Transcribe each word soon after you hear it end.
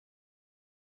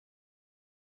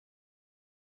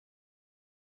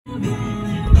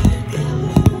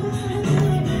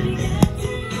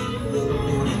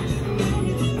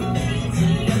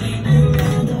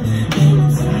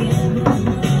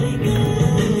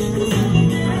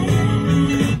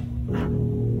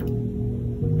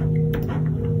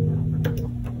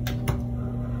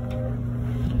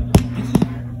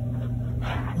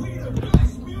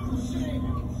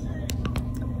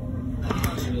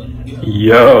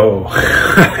Yo,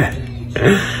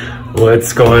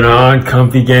 what's going on,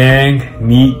 Comfy Gang,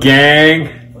 NEET Gang?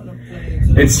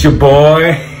 It's your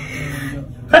boy,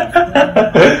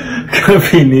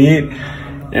 Comfy NEET,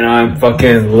 and I'm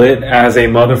fucking lit as a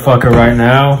motherfucker right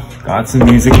now. Got some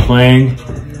music playing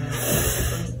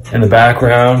in the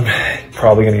background.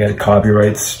 Probably gonna get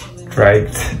copyright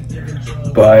striked,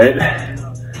 but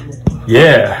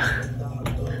yeah.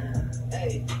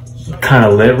 Kind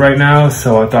of lit right now,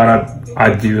 so I thought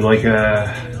I'd do like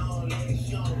a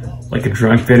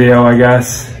drunk video, I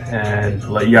guess, and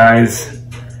let you guys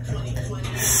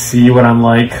see what I'm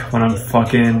like when I'm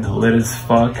fucking lit as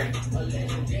fuck.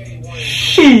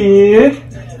 Shit.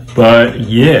 But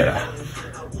yeah.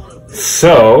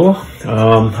 So, I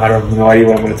don't have no idea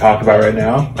what I'm going to talk about right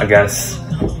now. I guess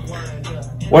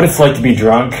what it's like to be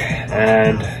drunk,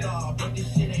 and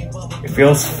it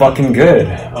feels fucking good.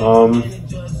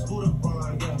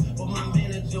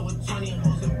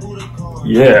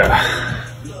 Yeah,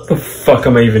 what the fuck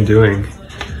am I even doing?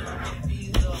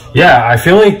 Yeah, I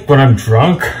feel like when I'm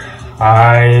drunk,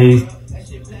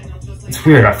 it's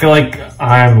weird. I feel like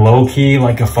I'm low-key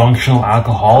like a functional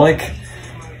alcoholic,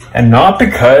 and not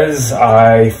because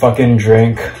I fucking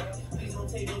drink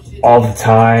all the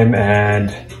time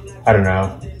and I don't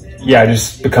know. Yeah, I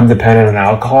just become dependent on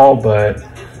alcohol, but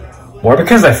more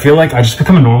because I feel like I just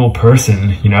become a normal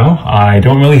person, you know? I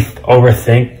don't really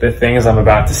overthink the things I'm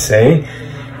about to say.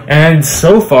 And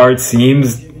so far it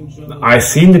seems, I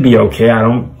seem to be okay. I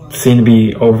don't seem to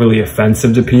be overly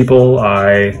offensive to people.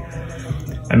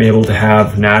 I'm able to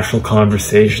have natural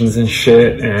conversations and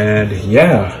shit. And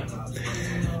yeah,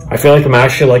 I feel like I'm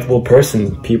actually a likable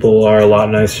person. People are a lot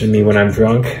nicer to me when I'm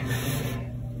drunk.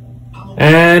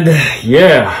 And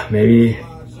yeah, maybe,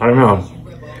 I don't know.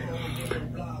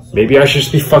 Maybe I should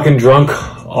just be fucking drunk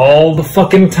all the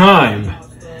fucking time,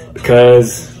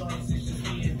 because,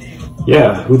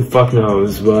 yeah, who the fuck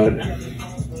knows, but,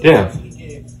 yeah.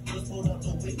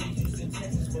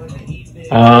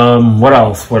 What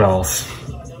else?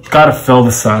 Gotta fill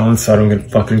the silence so I don't get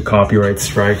fucking copyright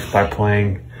strike by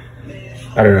playing,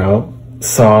 I don't know,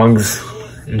 songs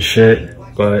and shit,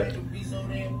 but,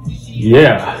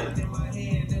 yeah.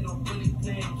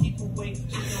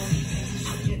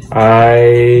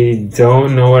 I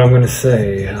don't know what I'm gonna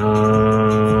say.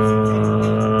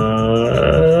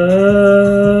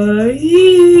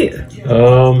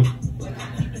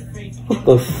 What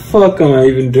the fuck am I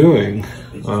even doing?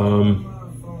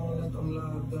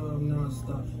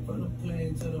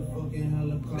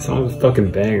 Song's a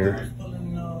fucking banger.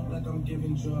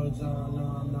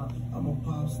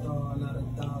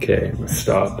 Okay, I'm gonna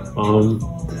stop.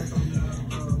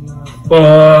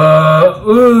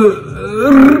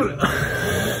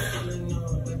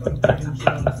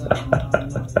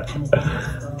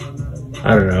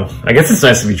 I don't know. I guess it's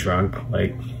nice to be drunk.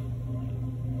 Like,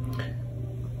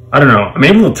 I don't know. I'm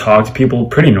able to talk to people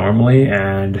pretty normally,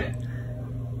 and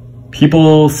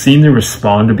people seem to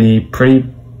respond to me pretty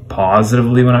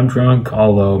positively when I'm drunk,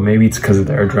 although maybe it's because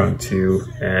they're drunk too.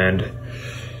 And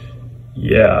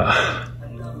yeah,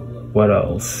 what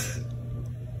else?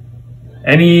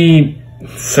 Any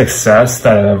success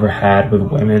that I've ever had with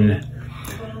women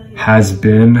has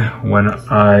been when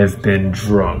I've been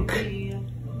drunk.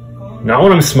 Not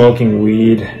when I'm smoking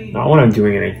weed, not when I'm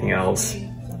doing anything else.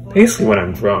 Basically when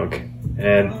I'm drunk.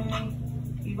 And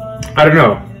I don't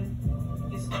know.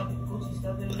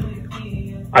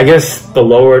 I guess the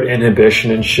lowered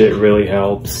inhibition and shit really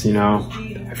helps, you know?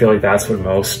 I feel like that's what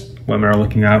most women are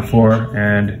looking out for,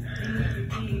 and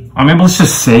I'm able to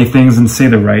just say things and say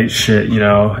the right shit, you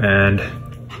know, and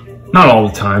not all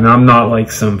the time. I'm not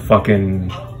like some fucking,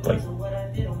 like,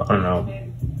 I don't know,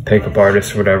 pickup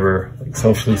artist or whatever, like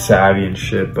socially savvy and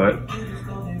shit, but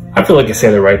I feel like I say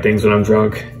the right things when I'm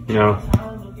drunk, you know?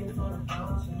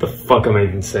 The fuck am I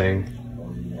even saying?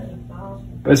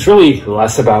 But it's really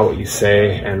less about what you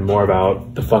say and more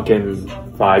about the fucking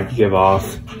vibe you give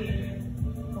off.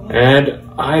 And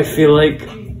I feel like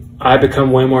I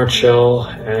become way more chill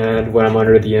and when I'm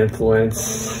under the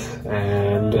influence,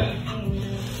 and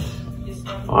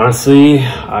honestly,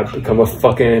 I've become a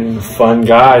fucking fun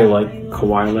guy like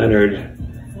Kawhi Leonard.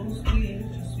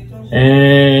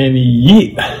 And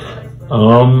yeah,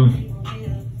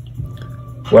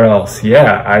 What else?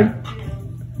 Yeah,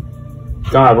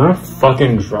 God, when I'm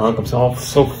fucking drunk, I'm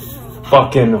so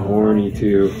fucking horny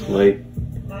too. Like,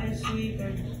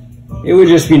 it would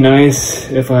just be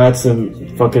nice if I had some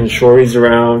fucking shorties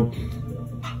around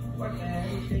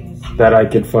that I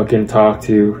could fucking talk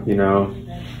to, you know.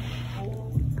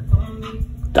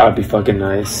 That would be fucking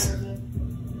nice.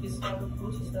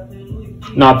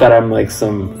 Not that I'm like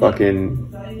some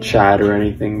fucking Chad or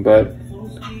anything, but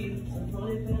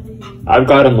I've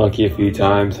gotten lucky a few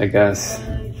times, I guess.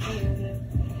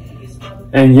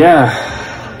 And yeah,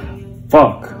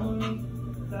 fuck.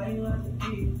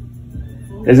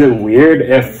 Is it weird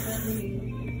if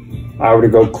I were to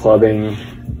go clubbing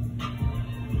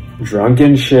drunk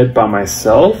and shit by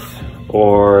myself?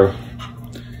 Or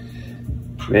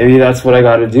maybe that's what I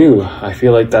gotta do. I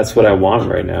feel like that's what I want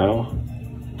right now.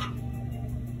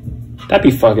 That'd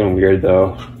be fucking weird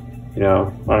though. You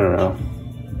know, I don't know.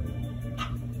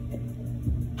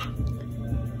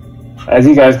 As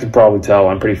you guys can probably tell,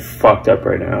 I'm pretty fucked up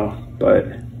right now, but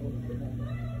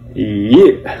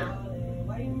yeah.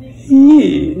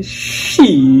 Yeah,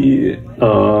 shit.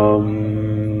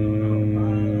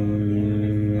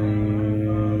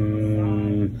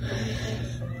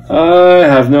 I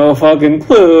have no fucking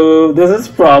clue. This is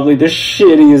probably the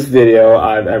shittiest video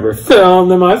I've ever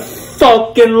filmed in my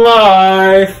fucking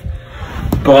life.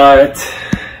 But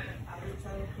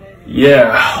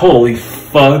yeah, holy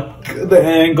fuck, the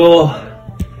angle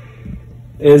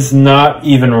is not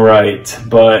even right,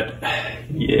 but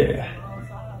yeah.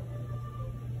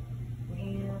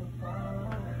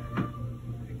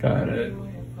 Gotta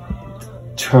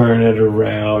turn it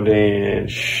around and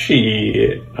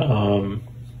shit.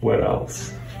 What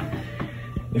else?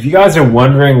 If you guys are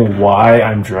wondering why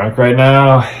I'm drunk right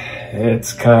now,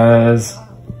 it's cause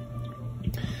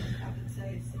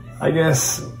I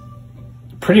guess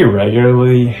pretty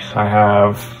regularly I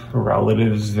have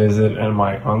relatives visit and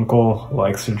my uncle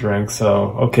likes to drink,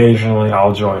 so occasionally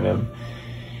I'll join him.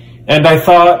 And I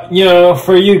thought, you know,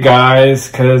 for you guys,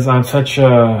 cause I'm such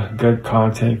a good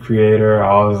content creator,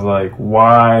 I was like,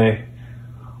 why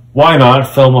not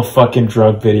film a fucking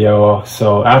drug video?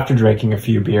 So after drinking a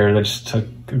few beers, I just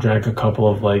drank a couple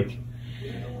of like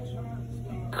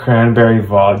cranberry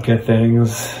vodka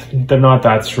things. They're not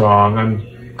that strong.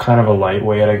 I'm kind of a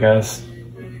lightweight, I guess.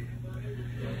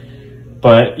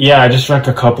 But yeah, I just drank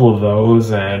a couple of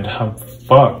those and I'm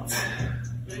fucked.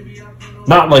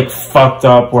 Not like fucked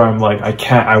up where I'm like,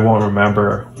 I won't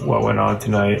remember what went on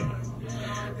tonight.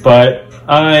 But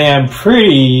I am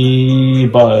pretty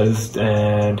buzzed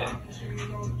and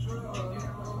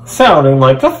sounding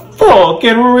like a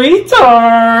fucking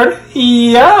retard.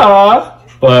 Yeah.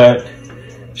 But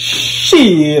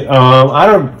shit, I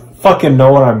don't fucking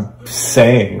know what I'm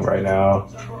saying right now.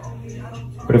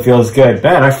 But it feels good.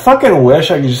 Man, I fucking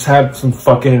wish I could just have some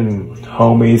fucking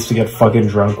homies to get fucking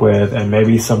drunk with and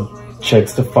maybe some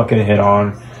chicks to fucking hit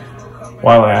on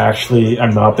while I actually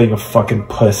am not being a fucking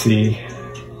pussy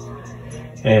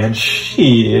and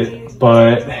shit.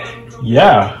 But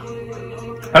yeah,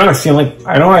 I know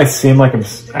I seem like I'm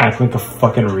acting like a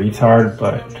fucking retard,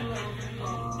 but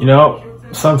you know,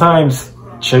 sometimes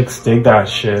chicks dig that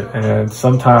shit and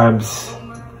sometimes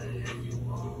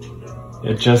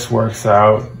it just works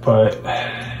out. But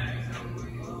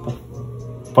what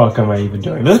the fuck am I even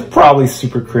doing? This is probably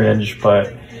super cringe,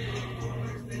 but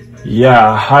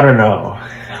yeah, I don't know.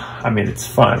 I mean, it's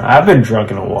fun. I've been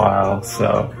drunk in a while,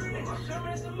 so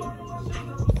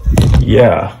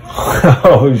yeah.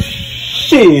 Oh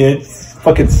shit!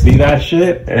 Fucking see that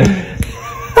shit?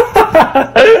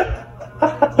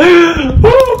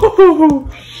 Oh,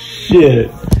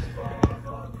 shit!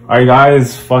 Are you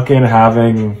guys fucking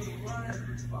having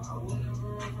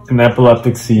an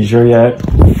epileptic seizure yet?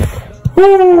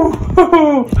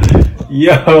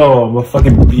 Yo, I'm a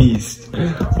fucking beast.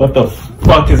 What the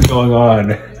fuck is going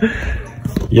on?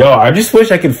 Yo, I just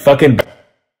wish I could fucking